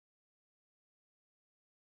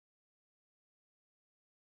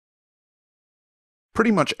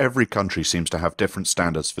Pretty much every country seems to have different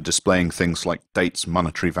standards for displaying things like dates,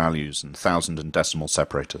 monetary values, and thousand and decimal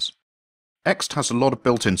separators. Ext has a lot of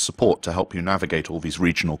built-in support to help you navigate all these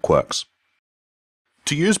regional quirks.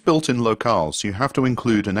 To use built-in locales, you have to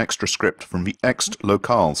include an extra script from the Ext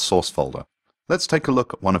locales source folder. Let's take a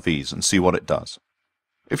look at one of these and see what it does.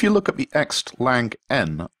 If you look at the Ext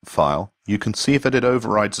lang.n file, you can see that it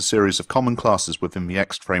overrides a series of common classes within the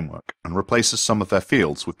Ext framework and replaces some of their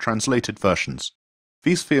fields with translated versions.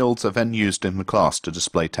 These fields are then used in the class to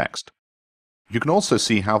display text. You can also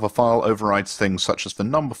see how the file overrides things such as the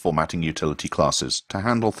number formatting utility classes to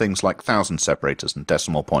handle things like thousand separators and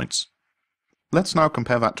decimal points. Let's now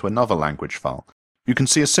compare that to another language file. You can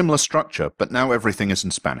see a similar structure, but now everything is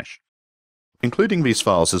in Spanish. Including these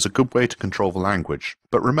files is a good way to control the language,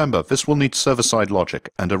 but remember, this will need server-side logic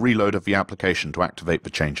and a reload of the application to activate the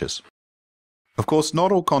changes. Of course,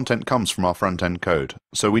 not all content comes from our front-end code,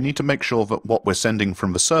 so we need to make sure that what we're sending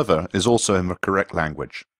from the server is also in the correct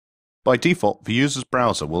language. By default, the user's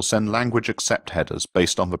browser will send language accept headers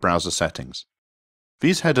based on the browser settings.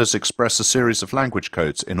 These headers express a series of language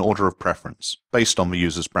codes in order of preference, based on the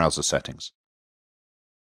user's browser settings.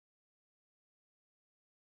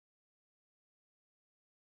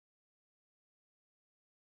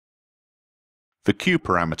 The Q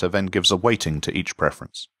parameter then gives a weighting to each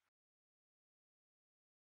preference.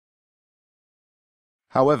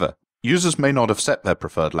 However, users may not have set their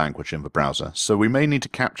preferred language in the browser, so we may need to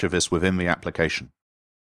capture this within the application.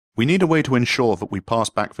 We need a way to ensure that we pass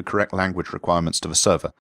back the correct language requirements to the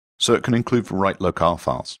server, so it can include the right locale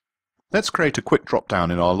files. Let's create a quick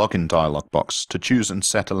drop-down in our login dialog box to choose and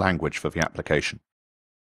set a language for the application.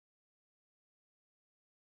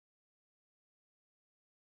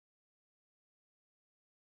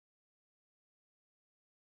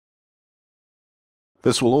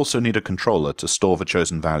 This will also need a controller to store the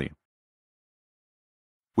chosen value.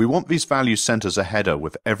 We want these values sent as a header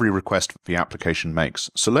with every request that the application makes,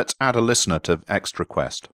 so let's add a listener to Ext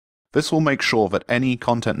request. This will make sure that any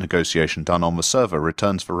content negotiation done on the server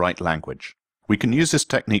returns the right language. We can use this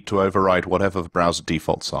technique to override whatever the browser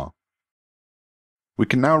defaults are. We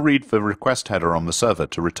can now read the request header on the server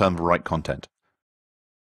to return the right content.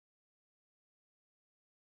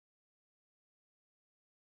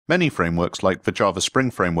 Many frameworks like the Java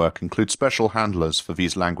Spring framework include special handlers for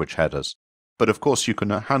these language headers, but of course you can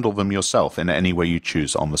handle them yourself in any way you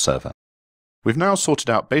choose on the server. We've now sorted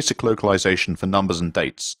out basic localization for numbers and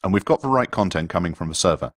dates, and we've got the right content coming from the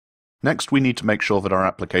server. Next, we need to make sure that our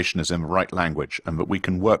application is in the right language and that we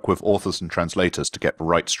can work with authors and translators to get the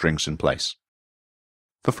right strings in place.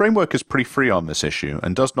 The framework is pretty free on this issue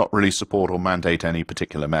and does not really support or mandate any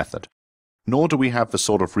particular method. Nor do we have the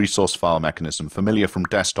sort of resource file mechanism familiar from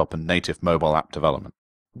desktop and native mobile app development.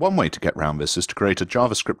 One way to get around this is to create a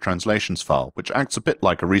JavaScript translations file, which acts a bit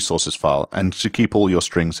like a resources file, and to keep all your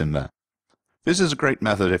strings in there. This is a great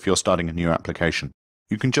method if you're starting a new application.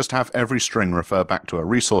 You can just have every string refer back to a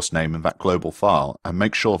resource name in that global file, and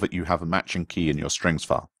make sure that you have a matching key in your strings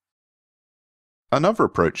file. Another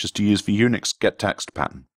approach is to use the Unix getText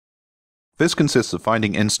pattern. This consists of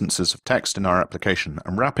finding instances of text in our application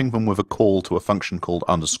and wrapping them with a call to a function called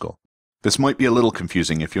underscore. This might be a little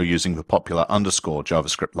confusing if you're using the popular underscore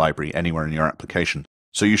JavaScript library anywhere in your application,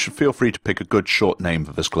 so you should feel free to pick a good short name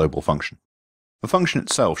for this global function. The function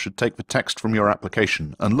itself should take the text from your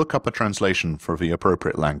application and look up a translation for the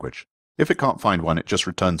appropriate language. If it can't find one, it just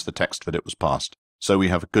returns the text that it was passed, so we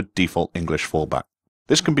have a good default English fallback.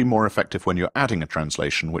 This can be more effective when you're adding a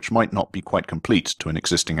translation which might not be quite complete to an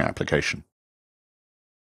existing application.